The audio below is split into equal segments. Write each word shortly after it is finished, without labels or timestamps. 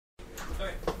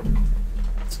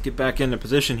get back into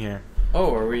position here.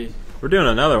 Oh, are we? We're doing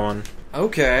another one.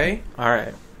 Okay. All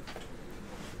right.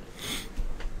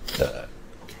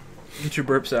 Get your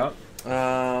burps out.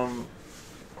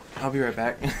 I'll be right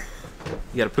back.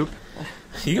 You gotta poop?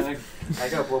 I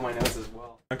gotta blow my nose as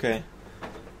well. Okay.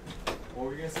 What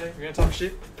were you gonna say? We're gonna talk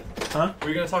shit? Huh? Were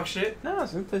you gonna talk shit? No,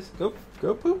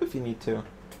 go poop if you need to. I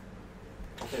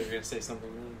thought you were gonna say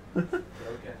something mean.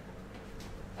 Okay.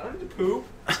 I don't need to poop.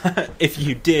 If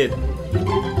you did.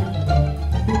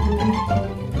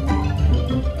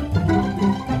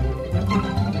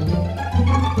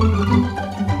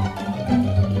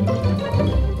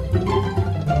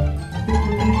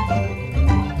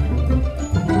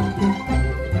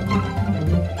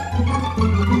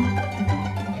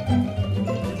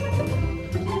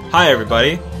 Hi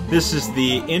everybody, this is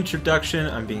the introduction.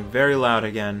 I'm being very loud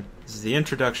again. This is the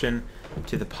introduction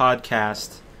to the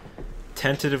podcast,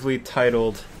 tentatively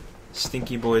titled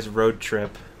Stinky Boys Road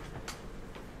Trip.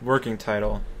 Working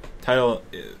title.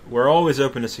 We're always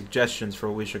open to suggestions for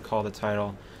what we should call the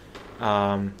title.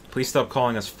 Please stop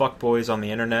calling us fuckboys on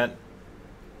the internet.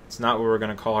 It's not what we're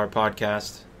going to call our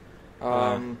podcast.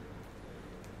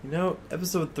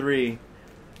 Episode 3.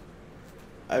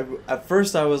 At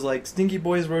first I was like, Stinky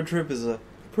Boys Road Trip is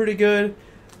pretty good,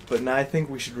 but now I think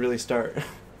we should really start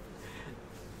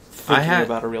thinking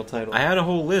about a real title. I had a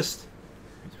whole list.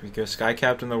 We go Sky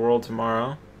Captain the World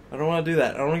tomorrow. I don't want to do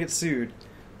that. I don't want to get sued.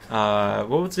 What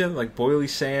was it? Like Boily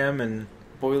Sam and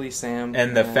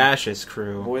the Fascist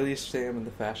Crew. Boily Sam and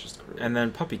the Fascist Crew. And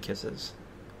then Puppy Kisses.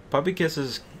 Puppy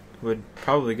Kisses would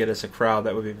probably get us a crowd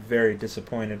that would be very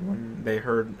disappointed when they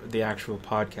heard the actual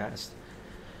podcast.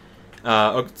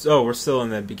 We're still in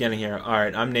the beginning here.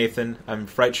 Alright, I'm Nathan. I'm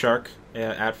Fright Shark,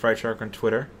 at Fright Shark on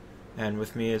Twitter. And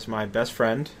with me is my best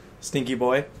friend, Stinky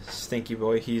Boy.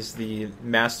 He's the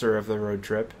master of the road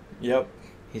trip. Yep.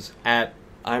 He's at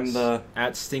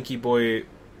Stinky Boy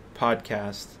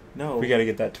Podcast. No. We gotta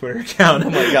get that Twitter account.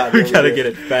 Oh my god. We gotta get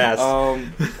it fast.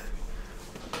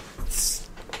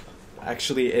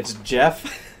 Actually, it's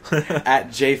Jeff at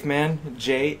Jafman,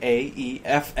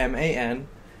 Jaefman.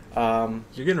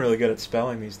 You're getting really good at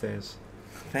spelling these days.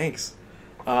 Thanks.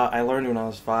 I learned when I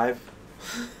was 5.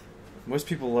 Most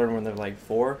people learn when they're like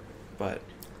 4, but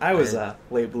I was a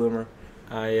late bloomer.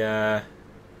 Do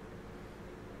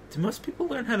most people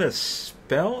learn how to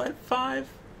spell at 5?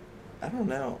 I don't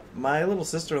know. My little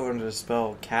sister learned to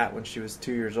spell cat when she was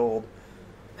 2 years old.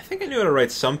 I think I knew how to write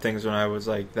some things when I was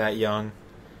like that young.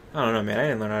 I don't know, man. I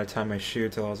didn't learn how to tie my shoe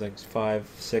till I was like 5,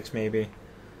 6 maybe.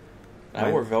 I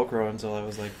wore Velcro until I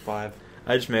was like 5.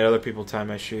 I just made other people tie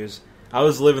my shoes. I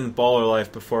was living the baller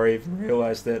life before I even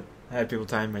realized it. I had people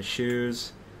tying my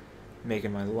shoes,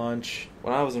 making my lunch.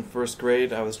 When I was in first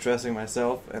grade, I was dressing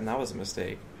myself, and that was a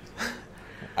mistake. Did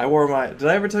I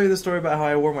ever tell you the story about how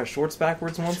I wore my shorts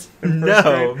backwards once?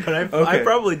 No, but I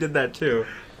probably did that too.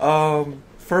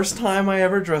 First time I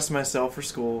ever dressed myself for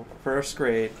school, first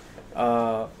grade,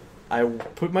 I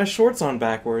put my shorts on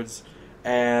backwards,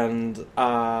 and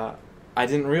I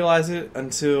didn't realize it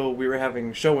until we were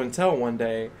having show and tell one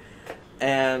day,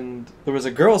 and there was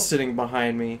a girl sitting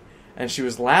behind me, and she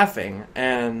was laughing,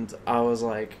 and I was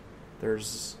like,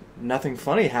 there's nothing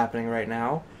funny happening right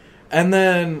now. And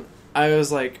then I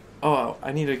was like, oh,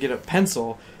 I need to get a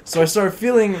pencil. So I started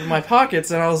feeling my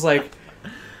pockets, and I was like,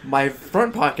 my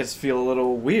front pockets feel a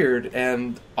little weird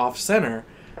and off-center.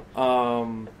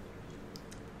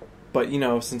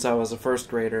 But, since I was a first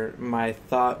grader, my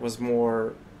thought was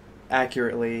more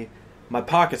accurately, my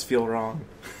pockets feel wrong.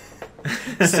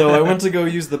 So I went to go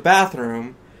use the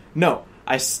bathroom. No,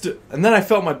 and then I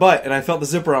felt my butt, and I felt the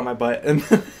zipper on my butt. And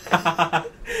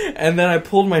and then I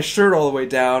pulled my shirt all the way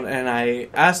down, and I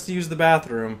asked to use the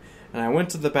bathroom. And I went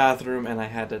to the bathroom, and I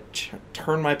had to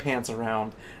turn my pants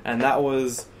around. And that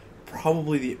was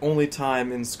probably the only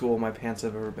time in school my pants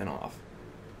have ever been off.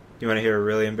 You want to hear a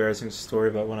really embarrassing story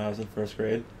about when I was in first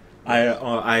grade?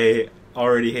 I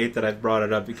already hate that I've brought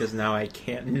it up because now I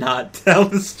can't not tell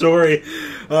the story.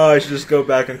 Oh, I should just go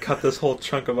back and cut this whole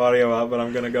chunk of audio out, but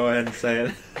I'm going to go ahead and say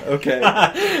it. Okay.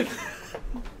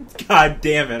 God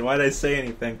damn it. Why did I say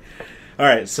anything?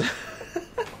 Alright, so...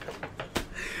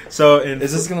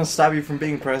 Is this going to stop you from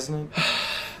being president?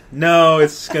 No,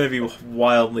 it's going to be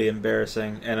wildly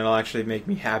embarrassing, and it'll actually make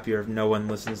me happier if no one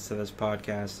listens to this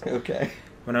podcast. Okay.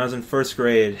 When I was in first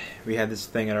grade, we had this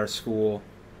thing at our school.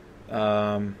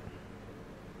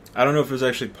 I don't know if it was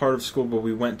actually part of school, but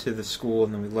we went to the school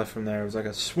and then we left from there. It was like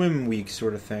a swim week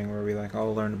sort of thing where we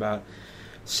all learned about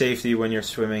safety when you're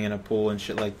swimming in a pool and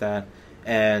shit like that.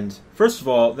 And first of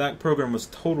all, that program was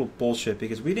total bullshit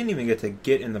because we didn't even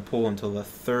get in the pool until the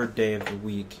third day of the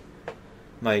week.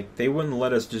 Like, they wouldn't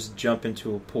let us just jump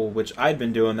into a pool, which I'd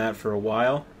been doing that for a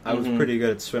while. I was pretty good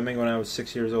at swimming when I was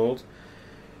 6 years old.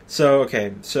 So,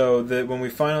 okay, so when we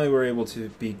finally were able to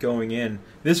be going in,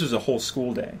 this was a whole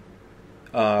school day.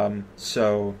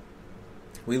 So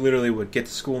we literally would get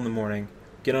to school in the morning,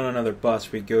 get on another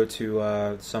bus, we'd go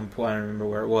to some pool, I don't remember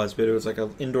where it was, but it was like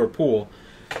an indoor pool.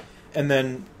 And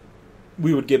then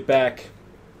we would get back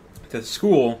to the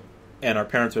school, and our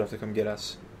parents would have to come get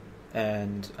us.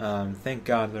 And thank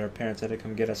God that our parents had to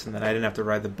come get us, and then I didn't have to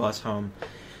ride the bus home,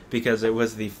 because it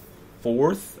was the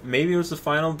 4th, maybe it was the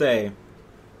final day,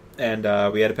 and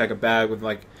we had to pack a bag with,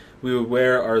 like, we would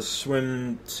wear our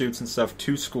swim suits and stuff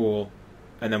to school,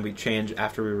 and then we'd change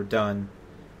after we were done,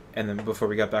 and then before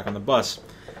we got back on the bus.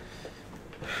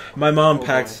 My mom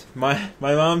packed my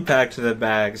mom packed the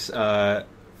bags for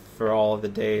all of the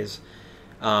days,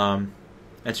 and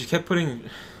she kept putting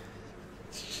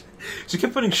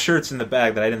shirts in the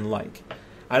bag that I didn't like.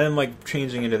 I didn't like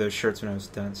changing into those shirts when I was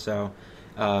done. So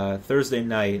Thursday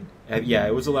night,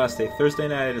 it was the last day. Thursday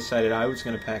night, I decided I was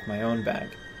going to pack my own bag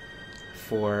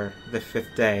for the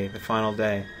 5th day, the final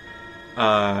day.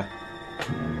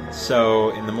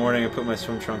 So in the morning, I put my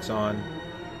swim trunks on,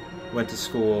 went to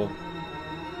school,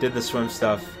 did the swim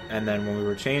stuff, and then when we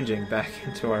were changing back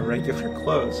into our regular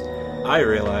clothes, I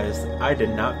realized I did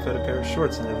not put a pair of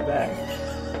shorts into the bag.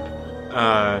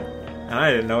 And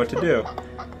I didn't know what to do.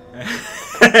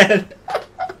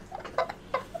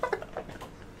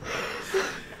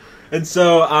 And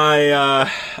so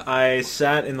I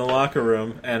sat in the locker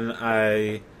room and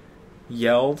I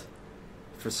yelled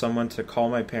for someone to call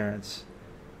my parents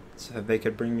so that they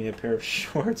could bring me a pair of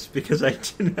shorts, because I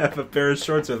didn't have a pair of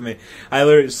shorts with me. I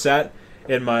literally sat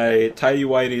in my tidy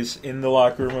whities in the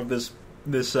locker room of this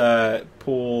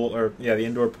pool, or the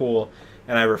indoor pool,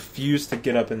 and I refused to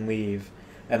get up and leave.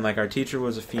 And like, our teacher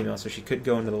was a female, so she couldn't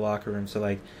go into the locker room. So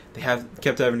like, they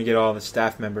kept having to get all the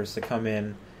staff members to come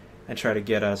in and try to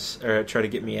get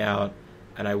me out.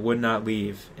 And I would not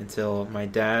leave until my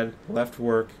dad left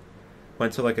work,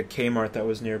 went to like a Kmart that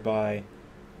was nearby,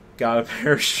 got a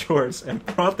pair of shorts and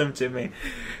brought them to me.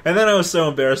 And then I was so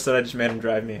embarrassed that I just made him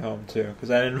drive me home too,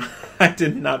 because I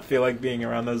did not feel like being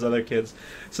around those other kids.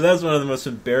 So that was one of the most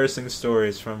embarrassing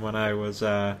stories from when I was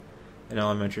in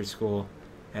elementary school.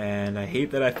 And I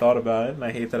hate that I thought about it, and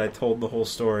I hate that I told the whole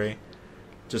story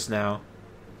just now.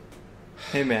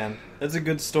 Hey man, that's a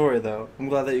good story though. I'm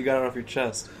glad that you got it off your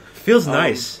chest. Feels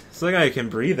nice. It's like I can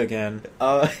breathe again.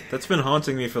 That's been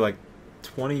haunting me for like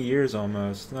 20 years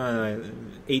almost.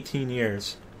 18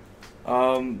 years.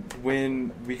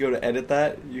 When we go to edit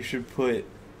that, you should put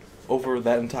over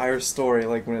that entire story,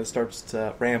 like when it starts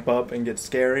to ramp up and get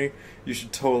scary, you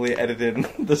should totally edit in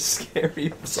the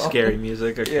scary song. Scary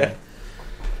music, okay. Yeah.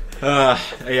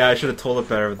 I should have told it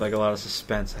better with like a lot of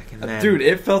suspense. Dude,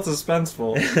 it felt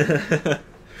suspenseful.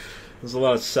 There's a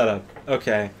lot of setup.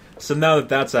 Okay, so now that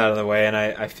that's out of the way and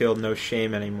I feel no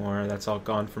shame anymore, that's all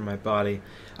gone from my body,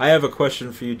 I have a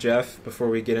question for you, Jeff, before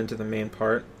we get into the main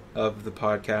part of the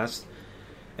podcast.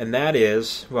 And that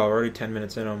is, well, we're already 10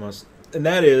 minutes in almost. And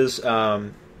that is,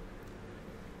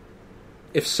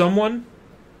 if someone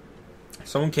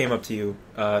came up to you,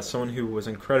 someone who was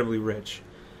incredibly rich,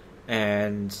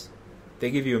 and they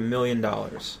give you $1 million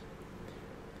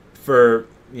for,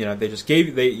 they just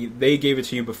gave it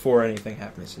to you before anything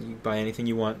happens. You buy anything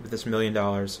you want with this $1 million.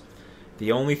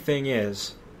 The only thing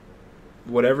is,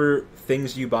 whatever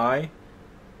things you buy,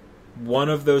 one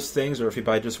of those things, or if you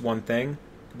buy just one thing,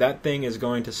 that thing is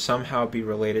going to somehow be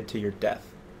related to your death.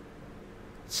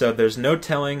 So there's no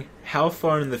telling how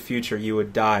far in the future you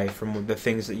would die from the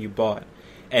things that you bought.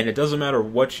 And it doesn't matter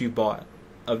what you bought.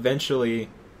 Eventually,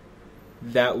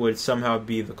 that would somehow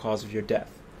be the cause of your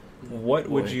death. What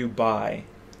would you buy?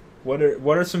 What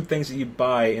are some things that you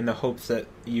buy in the hopes that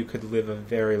you could live a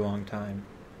very long time?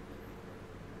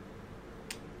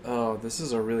 Oh, this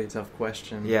is a really tough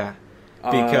question. Yeah.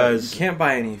 Because you can't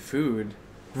buy any food.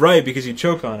 Right, because you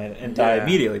choke on it and die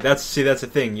immediately. That's the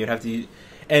thing. You'd have to,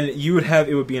 and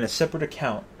it would be in a separate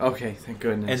account. Okay, thank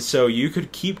goodness. And so you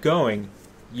could keep going.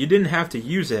 You didn't have to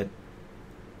use it,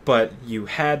 but you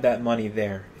had that money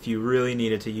there. If you really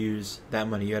needed to use that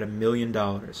money, you had $1 million.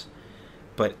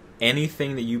 But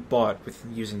anything that you bought with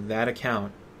using that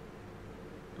account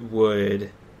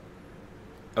would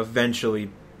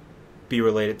eventually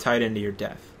be tied into your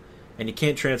death. And you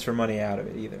can't transfer money out of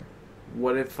it either.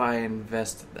 What if I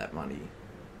invested that money?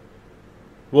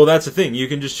 Well, that's the thing. You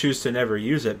can just choose to never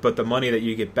use it, but the money that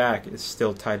you get back is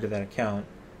still tied to that account.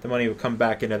 The money would come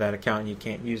back into that account and you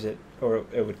can't use it, or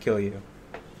it would kill you.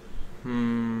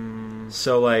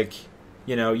 So, like,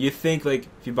 you think, like,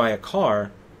 if you buy a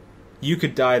car, you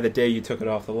could die the day you took it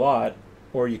off the lot,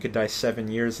 or you could die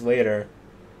 7 years later,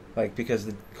 like because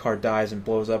the car dies and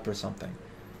blows up or something.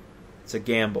 It's a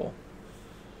gamble.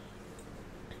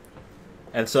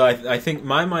 And so I think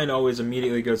my mind always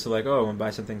immediately goes to like, oh, I'm going to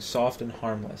buy something soft and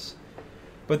harmless.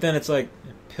 But then it's like,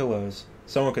 pillows.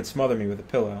 Someone could smother me with a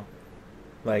pillow.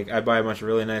 Like, I buy a bunch of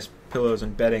really nice pillows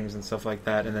and beddings and stuff like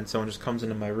that, and then someone just comes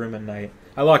into my room at night.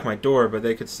 I lock my door, but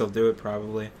they could still do it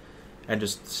probably, and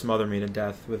just smother me to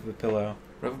death with the pillow.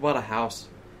 What about a house?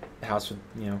 The house would,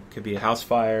 could be a house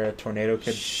fire, a tornado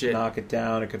could knock it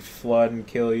down, it could flood and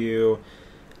kill you,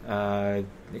 it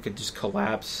could just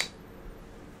collapse.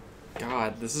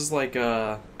 God, this is like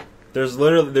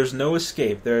There's no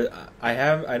escape.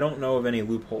 I don't know of any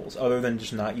loopholes other than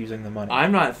just not using the money.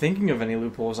 I'm not thinking of any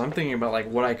loopholes. I'm thinking about like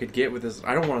what I could get with this.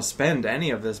 I don't want to spend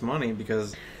any of this money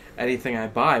because anything I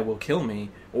buy will kill me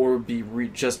or be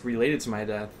just related to my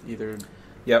death. Either.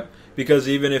 Yep. Because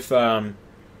even if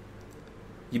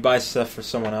you buy stuff for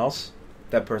someone else,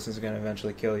 that person's going to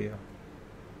eventually kill you.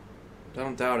 I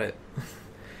don't doubt it.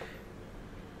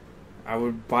 I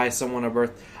would buy someone a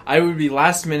birth. I would be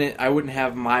last minute. I wouldn't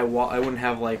have I wouldn't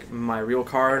have like my real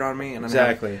card on me, and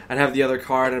exactly. I'd have the other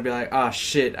card, and I'd be like, ah,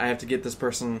 shit, I have to get this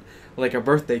person like a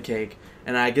birthday cake,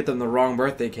 and I get them the wrong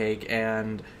birthday cake,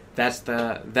 and that's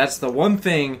the one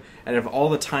thing out of all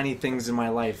the tiny things in my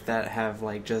life that have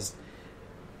like just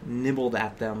nibbled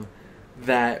at them,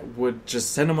 that would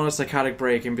just send them on a psychotic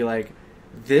break and be like,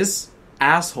 this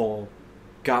asshole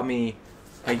got me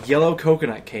a yellow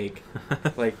coconut cake.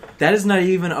 Like, that is not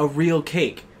even a real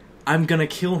cake. I'm gonna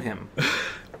kill him.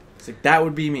 It's like, that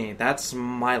would be me. That's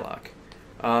my luck.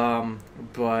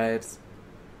 But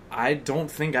I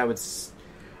don't think I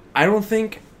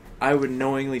would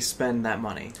knowingly spend that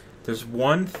money. There's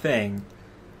one thing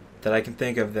that I can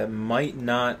think of that might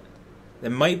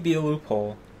be a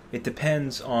loophole. It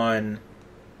depends on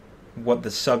what the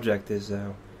subject is,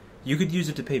 though. You could use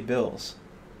it to pay bills.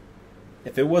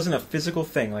 If it wasn't a physical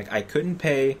thing, like I couldn't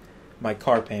pay my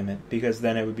car payment because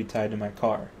then it would be tied to my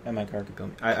car, and my car could kill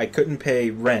me. I couldn't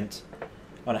pay rent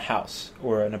on a house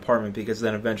or an apartment because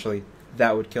then eventually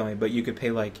that would kill me. But you could pay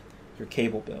like your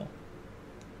cable bill.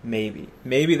 Maybe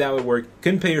that would work.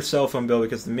 Couldn't pay your cell phone bill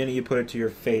because the minute you put it to your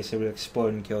face, it would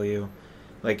explode and kill you,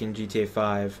 like in GTA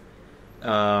 5.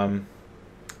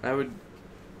 I would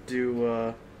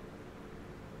do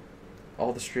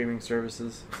all the streaming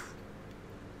services.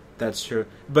 That's true,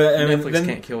 but I mean, Netflix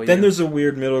can't kill you. Then there's a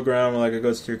weird middle ground where like it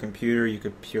goes to your computer. Your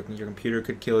computer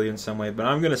could kill you in some way, but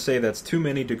I'm gonna say that's too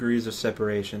many degrees of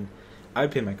separation. I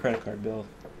would pay my credit card bill.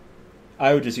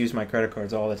 I would just use my credit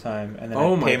cards all the time, and then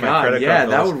I'd pay my credit card bills.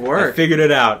 That would work. I figured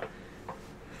it out.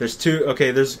 There's two.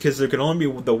 Okay, because there can only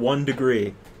be the 1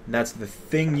 degree, and that's the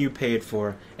thing you paid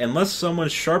for. Unless someone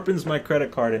sharpens my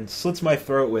credit card and slits my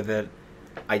throat with it,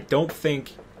 I don't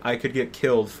think I could get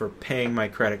killed for paying my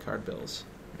credit card bills.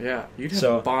 Yeah, you'd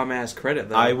have bomb-ass credit,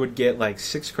 though. I would get, like,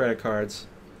 6 credit cards.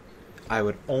 I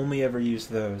would only ever use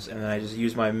those, and then I just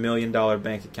use my $1 million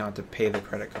bank account to pay the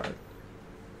credit card.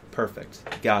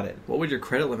 Perfect. Got it. What would your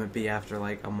credit limit be after,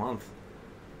 like, a month?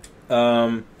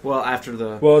 After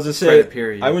the credit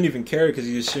period. I wouldn't even care, because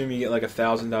you assume you get, like,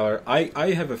 $1,000.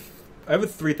 I have a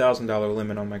 $3,000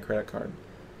 limit on my credit card.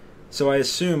 So I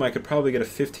assume I could probably get a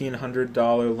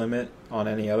 $1,500 limit on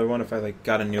any other one if I, like,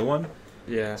 got a new one.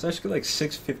 Yeah. So I should get like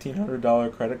 6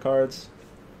 $1,500 credit cards.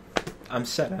 I'm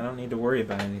set. I don't need to worry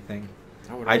about anything.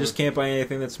 I just can't buy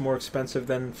anything that's more expensive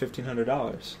than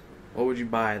 $1,500. What would you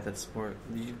buy that's more...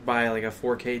 You'd buy like a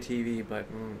 4K TV, but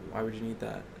why would you need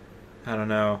that? I don't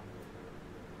know.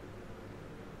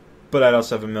 But I'd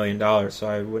also have $1 million, so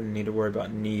I wouldn't need to worry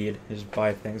about need. I just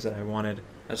buy things that I wanted.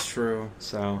 That's true.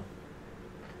 So,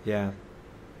 yeah.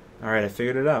 All right, I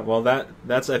figured it out. Well, I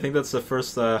think that's the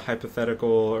first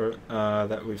hypothetical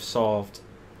that we've solved.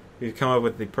 We've come up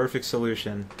with the perfect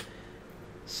solution.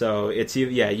 So it's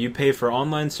you pay for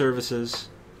online services,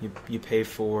 you pay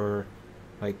for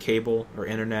like cable or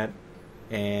internet,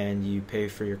 and you pay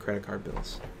for your credit card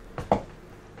bills.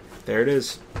 There it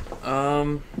is.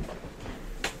 All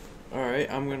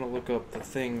right, I'm gonna look up the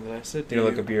thing that I said to you. You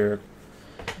look up your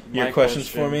questions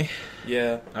for me.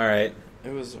 Yeah. All right.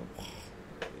 It was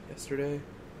yesterday,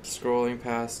 scrolling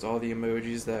past all the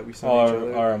emojis that we sent All each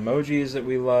other. our emojis that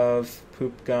we love: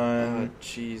 poop gun,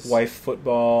 jeez, wife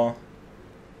football.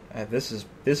 This is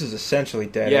essentially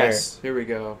dead air. Yes, here we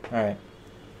go. All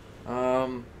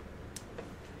right.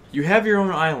 You have your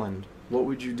own island. What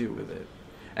would you do with it?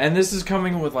 And this is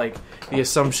coming with like the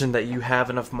assumption that you have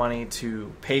enough money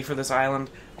to pay for this island,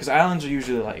 because islands are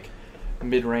usually like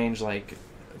mid-range, like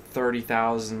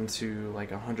 $30,000 to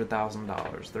like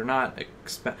 $100,000. They're not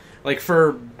like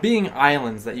for being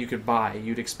islands that you could buy.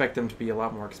 You'd expect them to be a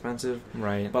lot more expensive,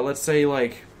 Right. But let's say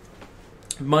like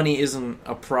money isn't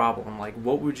a problem. Like,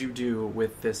 what would you do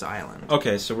with this island?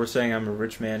 Okay, so we're saying I'm a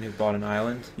rich man who bought an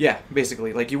island? Yeah,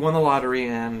 basically. Like, you won the lottery,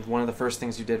 and one of the first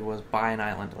things you did was buy an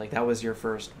island. Like, that was your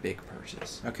first big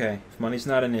purchase. Okay, if money's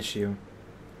not an issue,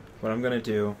 what I'm going to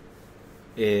do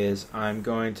is I'm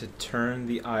going to turn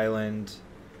the island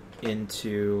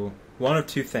into one of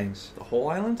two things. The whole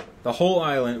island? The whole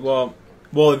island, well,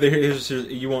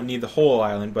 you won't need the whole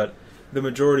island, but the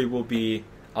majority will be,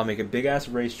 I'll make a big-ass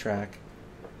racetrack,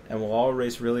 and we'll all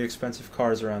race really expensive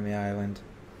cars around the island.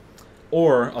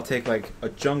 Or I'll take, like, a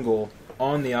jungle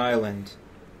on the island,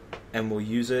 and we'll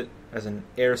use it as an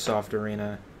airsoft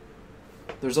arena.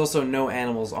 There's also no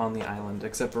animals on the island,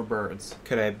 except for birds.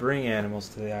 Could I bring animals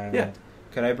to the island? Yeah.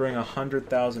 Could I bring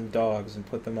 100,000 dogs and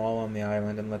put them all on the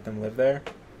island and let them live there?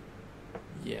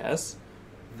 Yes.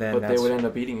 Then But they would end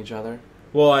up eating each other.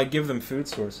 Well, I'd give them food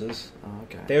sources. Oh,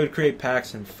 okay. They would create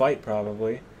packs and fight,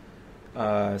 probably.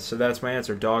 So that's my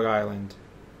answer, Dog Island.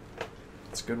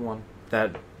 It's a good one.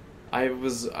 That... I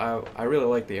really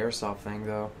like the airsoft thing,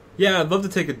 though. Yeah, I'd love to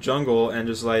take a jungle and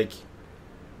just, like,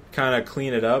 kind of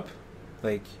clean it up.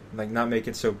 Like not make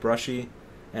it so brushy.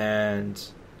 And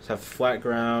just have flat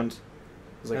ground.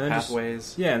 There's, like,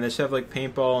 pathways. Yeah, and they just have, like,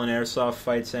 paintball and airsoft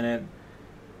fights in it.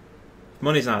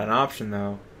 Money's not an option,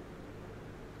 though.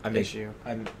 Issue.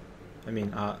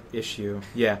 Issue.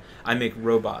 Yeah, I make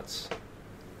robots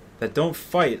that don't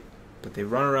fight, but they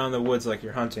run around the woods like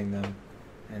you're hunting them,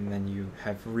 and then you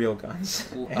have real guns.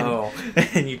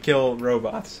 And you kill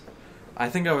robots. I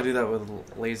think I would do that with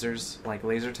lasers, like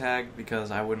laser tag,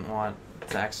 because I wouldn't want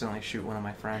to accidentally shoot one of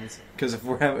my friends. Because if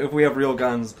we have real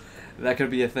guns, that could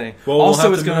be a thing. Well,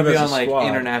 also, it's going to be on like squad.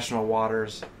 international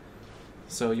waters,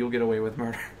 so you'll get away with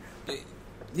murder.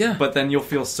 Yeah, but then you'll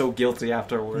feel so guilty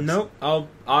afterwards. Nope.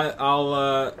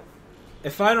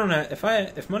 If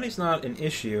money's not an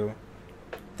issue,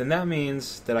 then that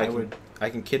means that I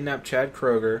can kidnap Chad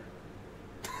Kroger,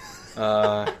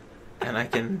 and I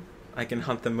can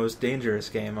hunt the most dangerous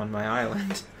game on my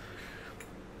island.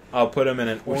 I'll put him in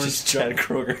an orange Chad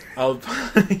Kroger.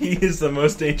 He is the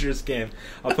most dangerous game.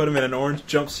 I'll put him in an orange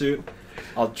jumpsuit.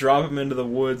 I'll drop him into the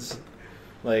woods,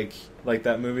 like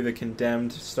that movie The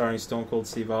Condemned, starring Stone Cold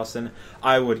Steve Austin.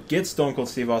 I would get Stone Cold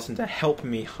Steve Austin to help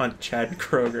me hunt Chad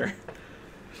Kroger.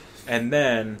 And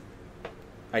then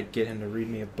I'd get him to read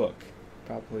me a book.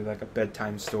 Probably like a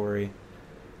bedtime story.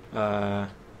 Or,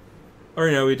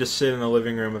 we just sit in the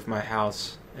living room of my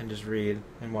house and just read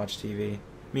and watch TV.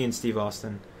 Me and Steve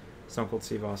Austin. Stone Cold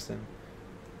Steve Austin.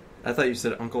 I thought you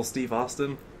said Uncle Steve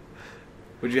Austin.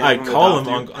 Would you? I'd call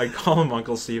him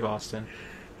Uncle Steve Austin.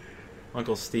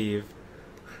 Uncle Steve.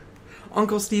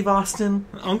 Uncle Steve Austin.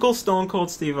 Uncle Stone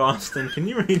Cold Steve Austin. Can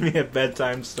you read me a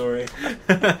bedtime story?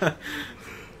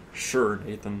 Sure,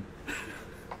 Nathan.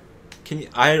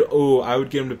 I would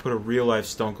get him to put a real life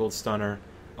Stone Cold Stunner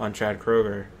on Chad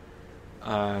Kroger.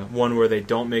 One where they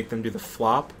don't make them do the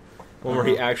flop. One where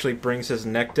he actually brings his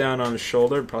neck down on his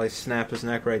shoulder, probably snap his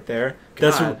neck right there.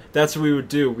 God. That's what we would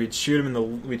do. We'd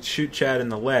shoot Chad in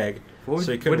the leg. What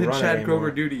so he couldn't did run Chad anymore.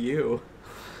 Kroger do to you?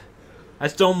 I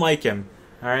just don't like him.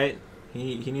 All right,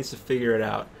 he needs to figure it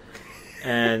out.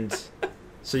 And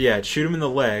so yeah, I'd shoot him in the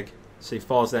leg, so he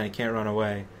falls down, he can't run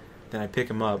away. Then I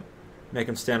pick him up, make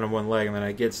him stand on one leg, and then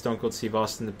I get Stone Cold Steve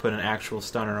Austin to put an actual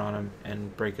stunner on him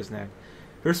and break his neck.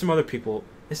 There's some other people.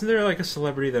 Isn't there like a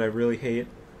celebrity that I really hate?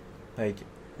 Like,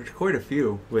 there's quite a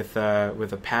few with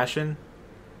a passion.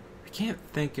 I can't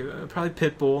think of probably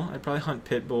Pitbull. I'd probably hunt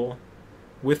Pitbull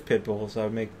with Pitbulls. I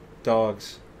would make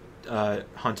dogs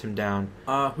hunt him down.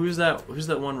 Who's that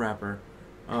one rapper?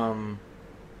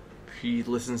 He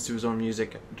listens to his own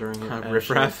music during it. Riff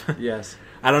Raff? Yes.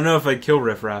 I don't know if I'd kill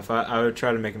Riff Raff. I would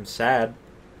try to make him sad.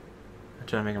 I'd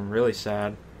try to make him really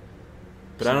sad.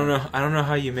 But I don't know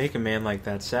how you make a man like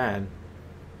that sad.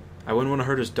 I wouldn't want to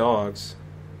hurt his dogs.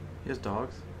 He has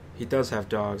dogs? He does have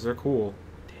dogs. They're cool.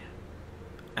 Damn.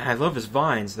 And I love his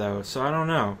vines, though, so I don't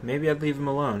know. Maybe I'd leave him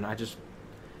alone. I just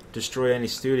destroy any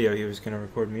studio he was going to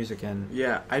record music in.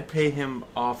 Yeah, I'd pay him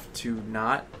off to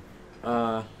not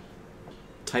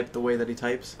type the way that he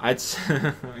types.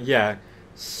 Yeah,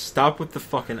 stop with the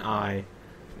fucking I.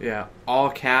 Yeah, all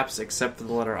caps except for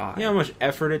the letter I. You know how much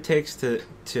effort it takes to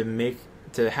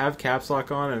have caps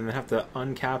lock on and then have to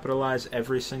uncapitalize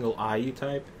every single I you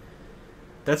type?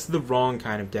 That's the wrong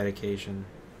kind of dedication.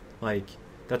 Like,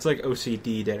 that's like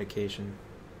OCD dedication.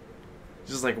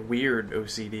 Just like weird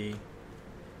OCD.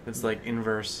 It's like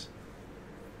inverse.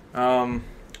 I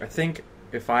think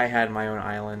if I had my own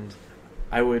island,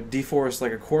 I would deforest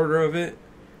like a quarter of it.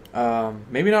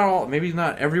 Maybe not all, maybe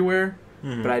not everywhere,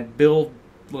 but I'd build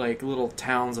like little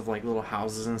towns of like little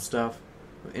houses and stuff,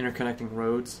 with interconnecting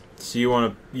roads. So you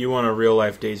want a real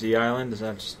life Daisy Island? Is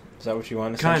that what you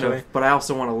want? Kind of, but I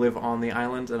also want to live on the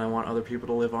island, and I want other people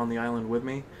to live on the island with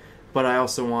me. But I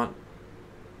also want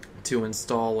to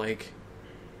install like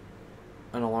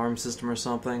an alarm system or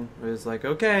something. It's like,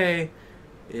 okay,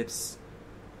 it's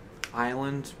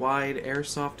island-wide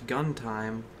airsoft gun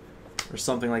time, or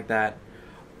something like that.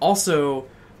 Also,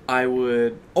 I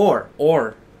would,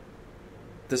 or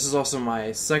this is also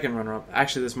my second runner-up.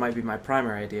 Actually, this might be my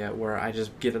primary idea, where I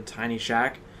just get a tiny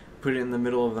shack, put it in the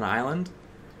middle of an island.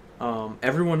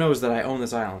 Everyone knows that I own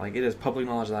this island. Like, it is public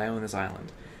knowledge that I own this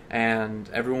island. And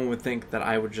everyone would think that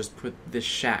I would just put this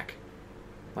shack.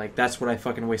 Like, that's what I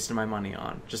fucking wasted my money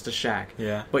on. Just a shack.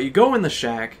 Yeah. But you go in the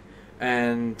shack,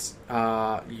 and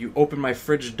you open my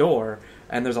fridge door,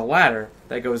 and there's a ladder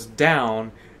that goes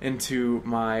down into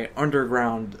my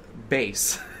underground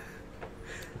base.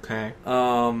 Okay.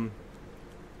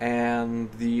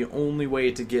 And the only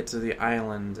way to get to the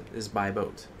island is by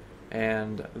boat.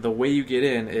 And the way you get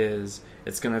in is,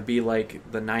 it's going to be like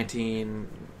the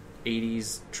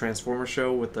 1980s Transformer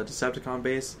show with the Decepticon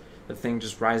base. The thing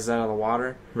just rises out of the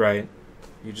water. Right.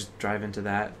 You just drive into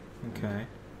that. Okay.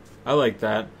 I like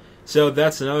that. So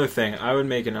that's another thing. I would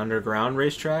make an underground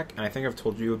racetrack, and I think I've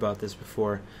told you about this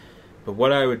before. But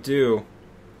what I would do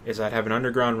is I'd have an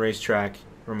underground racetrack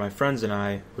where my friends and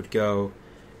I would go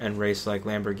and race like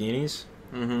Lamborghinis.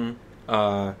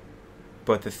 Mm-hmm.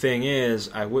 But the thing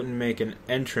is, I wouldn't make an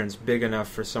entrance big enough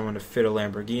for someone to fit a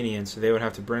Lamborghini in, so they would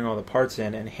have to bring all the parts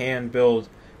in and hand build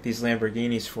these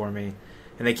Lamborghinis for me.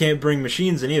 And they can't bring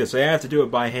machines in either, so they have to do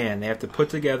it by hand. They have to put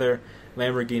together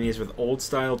Lamborghinis with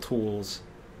old-style tools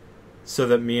so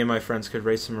that me and my friends could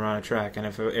race them around a track. And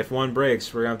if one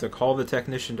breaks, we're going to have to call the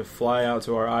technician to fly out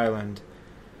to our island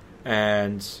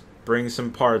and bring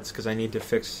some parts, because I need to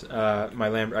fix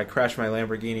I crashed my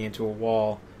Lamborghini into a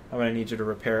wall. I'm going to need you to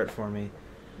repair it for me.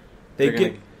 They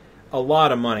get a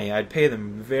lot of money. I'd pay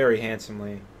them very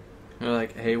handsomely. They're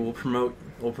like, hey, we'll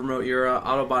promote your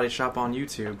auto body shop on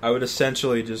YouTube. I would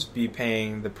essentially just be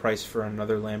paying the price for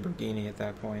another Lamborghini at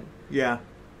that point. Yeah.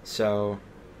 So,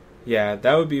 yeah,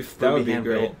 that would be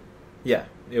great. Yeah,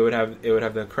 it would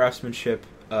have the craftsmanship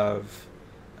of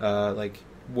like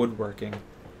woodworking,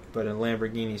 but in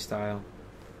Lamborghini style.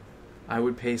 I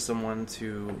would pay someone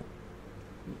to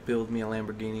build me a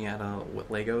Lamborghini out of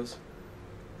Legos.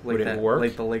 Like would it work?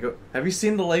 Like the Lego. Have you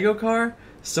seen the Lego car?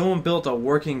 Someone built a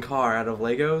working car out of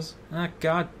Legos. Ah,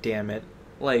 god damn it!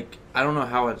 Like, I don't know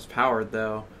how it's powered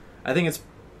though. I think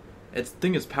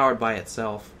it's powered by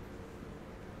itself.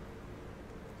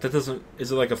 That doesn't.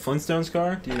 Is it like a Flintstones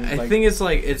car? I think it's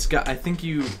like it's got. I think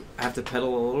you have to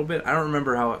pedal a little bit. I don't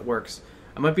remember how it works.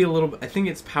 I might be a little. I think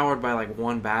it's powered by like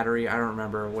one battery. I don't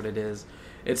remember what it is.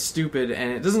 It's stupid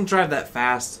and it doesn't drive that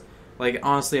fast. Like,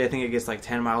 honestly, I think it gets like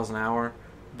 10 miles an hour.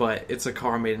 But it's a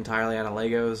car made entirely out of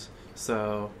Legos.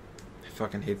 So I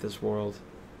fucking hate this world.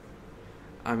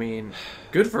 I mean,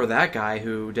 good for that guy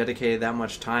who dedicated that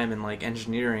much time and like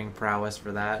engineering prowess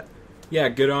for that. Yeah,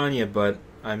 good on you. But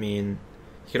I mean,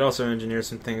 you could also engineer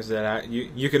some things that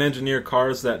you can engineer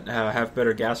cars that have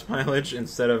better gas mileage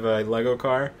instead of a Lego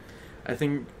car. I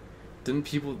think don't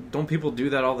people do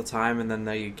that all the time, and then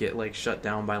they get like shut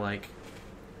down by like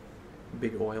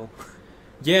big oil?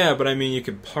 Yeah, but I mean, you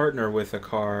could partner with a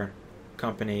car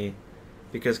company,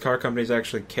 because car companies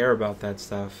actually care about that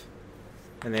stuff,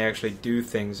 and they actually do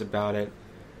things about it.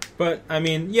 But I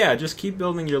mean, yeah, just keep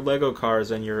building your Lego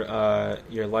cars and your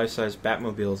life-size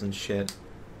Batmobiles and shit.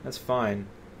 That's fine.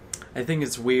 I think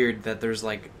it's weird that there's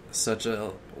like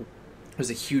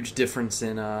there's a huge difference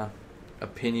in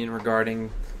opinion regarding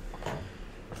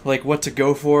like what to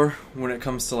go for when it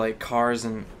comes to like cars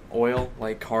and oil.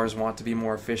 Like, cars want to be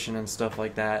more efficient and stuff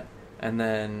like that, and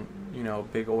then, you know,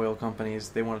 big oil companies,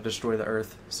 they want to destroy the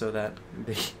earth so that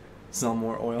they sell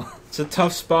more oil. It's a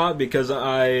tough spot because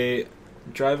I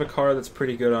drive a car that's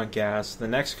pretty good on gas. The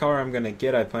next car I'm going to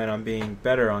get, I plan on being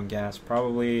better on gas,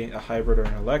 probably a hybrid or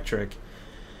an electric.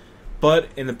 But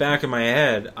in the back of my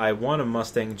head, I want a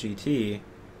Mustang GT,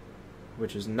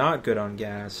 which is not good on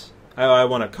gas. I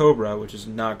want a Cobra, which is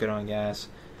not good on gas.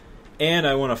 And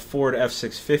I want a Ford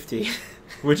F650,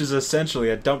 which is essentially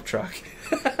a dump truck.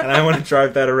 And I want to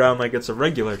drive that around like it's a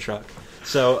regular truck.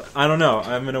 So, I don't know.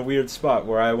 I'm in a weird spot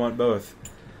where I want both.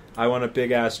 I want a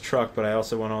big-ass truck, but I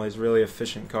also want all these really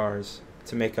efficient cars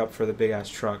to make up for the big-ass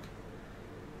truck.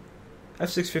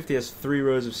 F650 has 3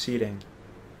 rows of seating.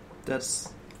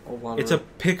 That's It's a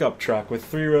pickup truck with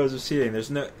 3 rows of seating.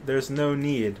 There's no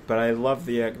need, but I love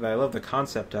the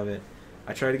concept of it.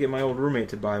 I tried to get my old roommate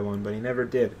to buy one, but he never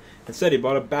did. Instead, he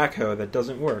bought a backhoe that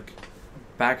doesn't work.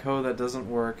 Backhoe that doesn't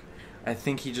work. I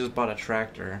think he just bought a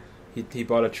tractor. He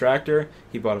bought a tractor.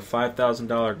 He bought a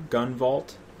 $5,000 gun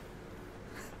vault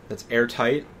that's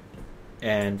airtight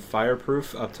and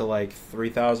fireproof up to like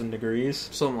 3,000 degrees.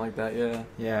 Something like that, yeah.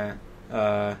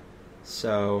 Yeah.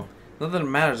 So... Not that it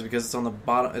matters because it's on the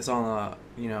bottom. It's on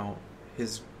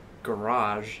his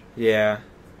garage. Yeah.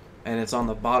 And it's on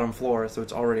the bottom floor, so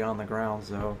it's already on the ground.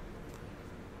 So,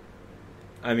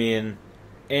 I mean,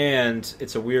 and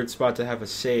it's a weird spot to have a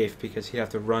safe because he'd have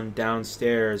to run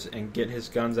downstairs and get his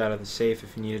guns out of the safe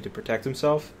if he needed to protect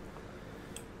himself.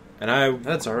 And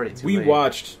that's already too late.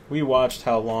 We watched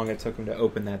how long it took him to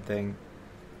open that thing.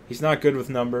 He's not good with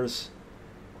numbers.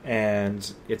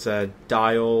 And it's a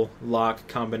dial lock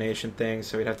combination thing,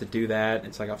 so we'd have to do that.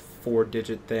 It's like a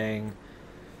 4-digit thing.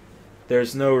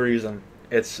 There's no reason.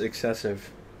 It's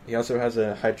excessive. He also has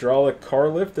a hydraulic car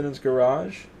lift in his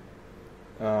garage.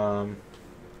 And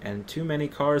too many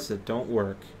cars that don't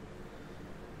work.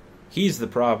 He's the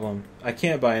problem. I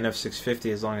can't buy an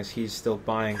F-650 as long as he's still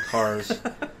buying cars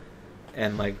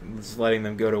and like just letting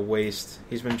them go to waste.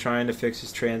 He's been trying to fix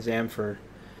his Trans Am for...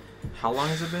 How long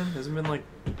has it been? Has it been like...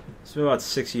 It's been about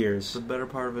 6 years. The better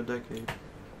part of a decade.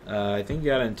 I think he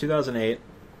got it in 2008.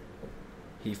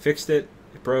 He fixed it.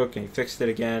 It broke, and he fixed it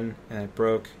again, and it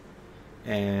broke.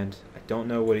 And I don't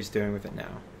know what he's doing with it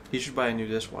now. He should buy a new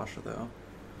dishwasher, though.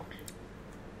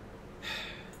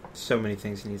 So many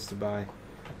things he needs to buy.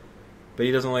 But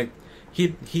he doesn't like...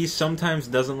 He sometimes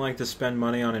doesn't like to spend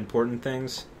money on important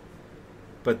things.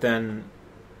 But then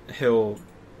he'll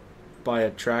buy a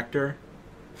tractor...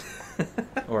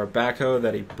 or a backhoe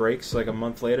that he breaks like a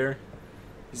month later.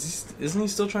 Isn't he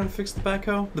still trying to fix the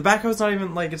backhoe? The backhoe's not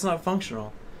even, like, it's not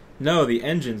functional. No, the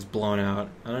engine's blown out.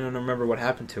 I don't even remember what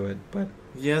happened to it, but...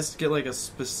 He has to get, like, a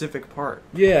specific part.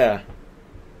 Yeah.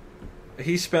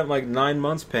 He spent, like, 9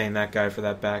 months paying that guy for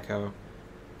that backhoe.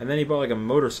 And then he bought, like, a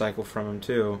motorcycle from him,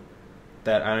 too.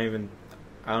 That I don't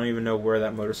even know where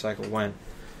that motorcycle went.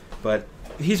 But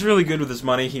he's really good with his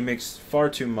money. He makes far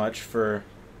too much for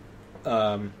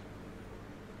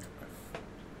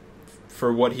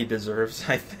what he deserves,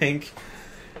 I think.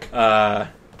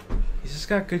 He's just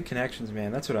got good connections,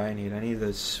 man. That's what I need. I need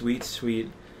those sweet,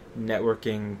 sweet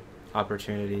networking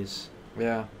opportunities.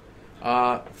 Yeah.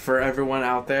 For everyone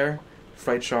out there,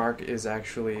 Fright Shark is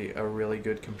actually a really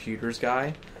good computers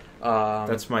guy.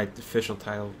 That's my official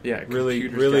title. Yeah, really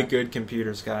guy. Good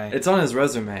computers guy. It's on his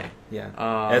resume.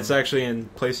 Yeah. It's actually in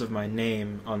place of my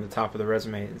name on the top of the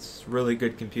resume. It's really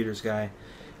good computers guy.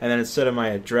 And then instead of my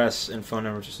address and phone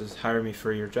number, it just says, hire me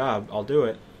for your job. I'll do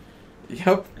it.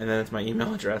 Yep. And then it's my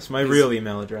email address. Real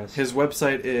email address. His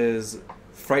website is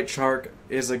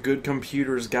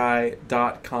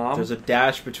frightsharkisagooncomputersguy.com. There's a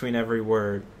dash between every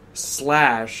word. /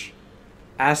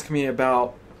 ask me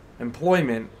about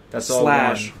employment. That's all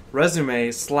one. / resume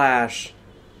 /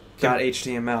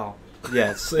 .html.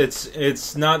 Yes,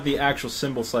 it's not the actual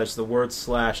symbol / the word /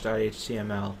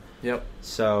 .html. Yep.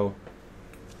 So...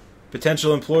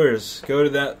 Potential employers, go to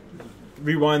that,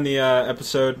 rewind the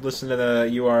episode, listen to the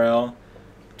URL,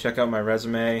 check out my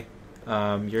resume.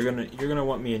 You're gonna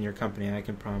want me in your company. I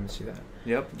can promise you that.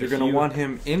 Yep, you're gonna want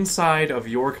him inside of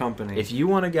your company. If you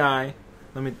want a guy,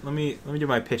 let me do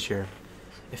my pitch here.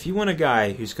 If you want a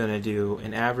guy who's gonna do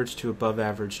an average to above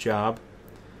average job,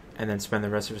 and then spend the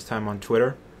rest of his time on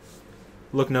Twitter,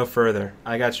 look no further.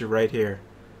 I got you right here.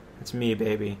 It's me,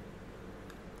 baby.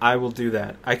 I will do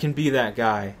that. I can be that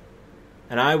guy.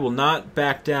 And I will not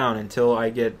back down until I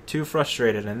get too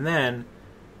frustrated, and then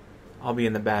I'll be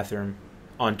in the bathroom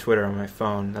on Twitter on my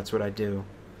phone. That's what I do.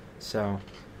 So,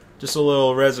 just a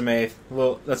little resume.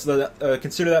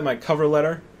 Consider that my cover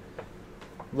letter.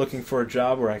 Looking for a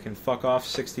job where I can fuck off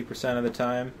 60% of the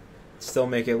time, still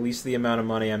make at least the amount of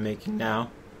money I'm making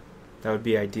now. That would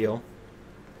be ideal.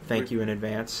 Thank you in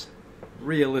advance.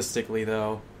 Realistically,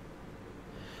 though.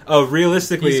 Oh,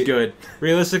 realistically, he's good.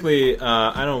 Realistically,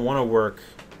 I don't want to work.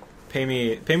 Pay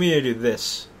me to do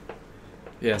this.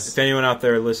 Yes. If anyone out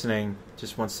there listening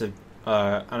just wants to,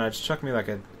 I don't know, just chuck me like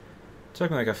a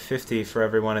 50 for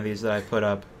every one of these that I put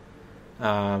up.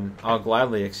 I'll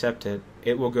gladly accept it.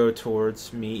 It will go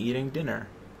towards me eating dinner,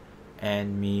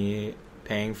 and me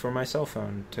paying for my cell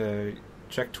phone to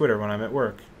check Twitter when I'm at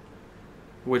work.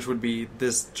 Which would be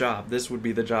this job. This would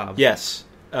be the job. Yes.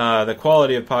 The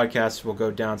quality of podcasts will go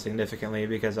down significantly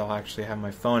because I'll actually have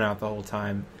my phone out the whole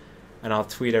time, and I'll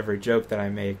tweet every joke that I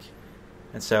make.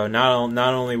 And so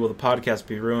not only will the podcast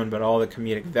be ruined, but all the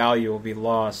comedic value will be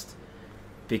lost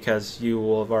because you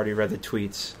will have already read the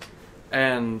tweets.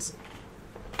 And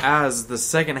as the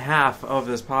second half of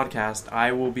this podcast,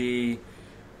 I will be,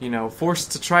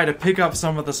 forced to try to pick up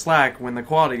some of the slack when the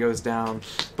quality goes down.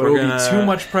 But it will be too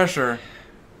much pressure.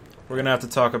 We're going to have to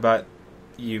talk about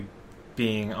you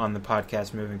being on the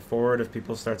podcast moving forward if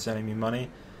people start sending me money.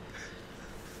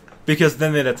 Because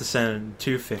then they'd have to send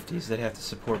 $250s. They'd have to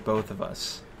support both of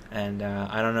us. And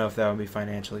I don't know if that would be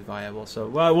financially viable. So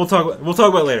we'll talk about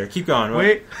it later. Keep going.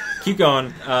 Wait. Keep going.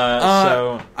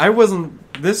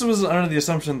 This was under the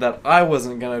assumption that I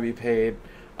wasn't going to be paid.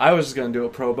 I was just going to do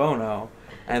it pro bono.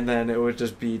 And then it would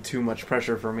just be too much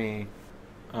pressure for me.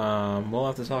 We'll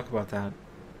have to talk about that.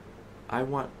 I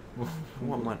want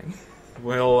money.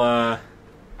 Well,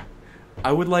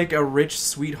 I would like a rich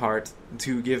sweetheart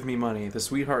to give me money. The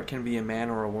sweetheart can be a man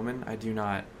or a woman. I do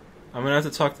not. I'm going to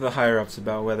have to talk to the higher-ups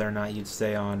about whether or not you'd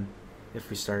stay on if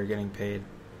we started getting paid.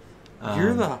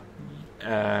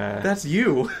 That's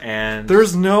you. And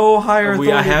there's no higher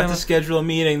authority. I have to schedule a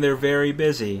meeting. They're very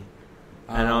busy.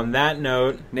 And on that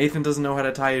note... Nathan doesn't know how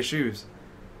to tie his shoes.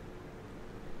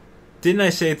 Didn't I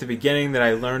say at the beginning that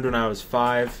I learned when I was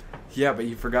 5? Yeah, but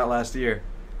you forgot last year.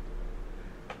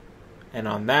 And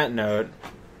on that note,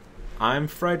 I'm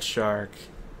Fred Shark.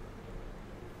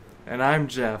 And I'm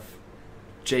Jeff.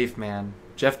 Jafeman.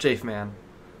 Jeff Jafeman.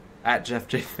 At Jeff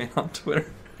Jafeman on Twitter.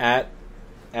 At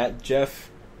Jeff-Jafeman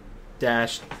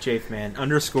 _Jafeman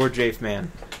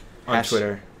on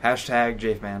Twitter. Hashtag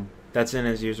Jafeman. That's in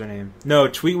his username. No,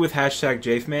 tweet with hashtag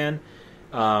Jafeman.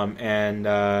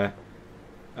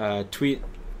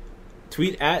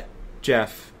 Tweet at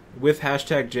Jeff with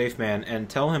hashtag Jafeman and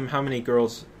tell him how many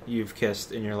girls you've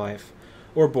kissed in your life.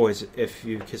 Or boys, if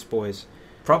you kiss boys.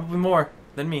 Probably more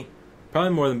than me.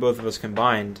 Probably more than both of us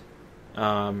combined.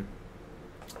 But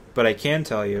I can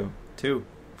tell you... 2.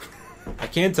 I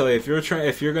can tell you, if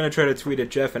you're going to try to tweet at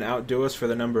Jeff and outdo us for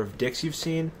the number of dicks you've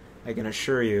seen, I can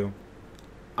assure you,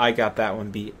 I got that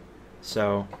one beat.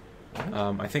 So,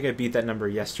 I think I beat that number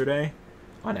yesterday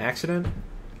on accident.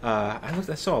 I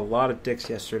saw a lot of dicks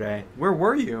yesterday. Where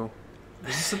were you?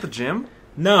 Was this at the gym?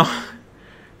 No,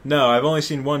 I've only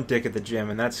seen one dick at the gym,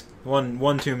 and that's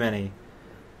one too many.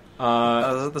 Is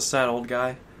that the sad old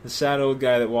guy? The sad old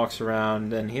guy that walks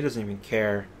around and he doesn't even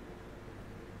care.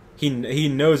 He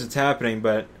knows it's happening,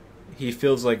 but he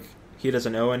feels like he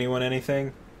doesn't owe anyone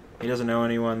anything. He doesn't owe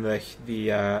anyone the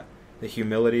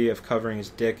humility of covering his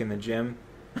dick in the gym.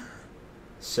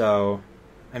 So,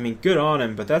 I mean, good on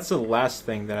him, but that's the last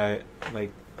thing that I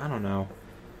don't know.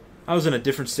 I was in a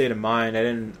different state of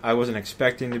mind. I wasn't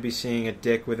expecting to be seeing a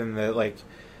dick within the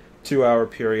 2-hour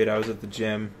period I was at the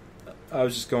gym. I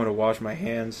was just going to wash my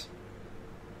hands.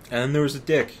 And then there was a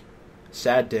dick.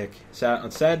 Sad dick.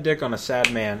 Sad dick on a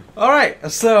sad man.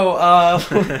 Alright, so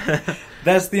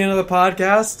that's the end of the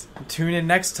podcast. Tune in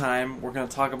next time. We're going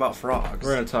to talk about frogs.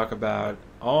 We're going to talk about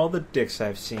all the dicks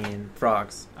I've seen.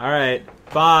 Frogs. Alright,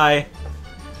 bye.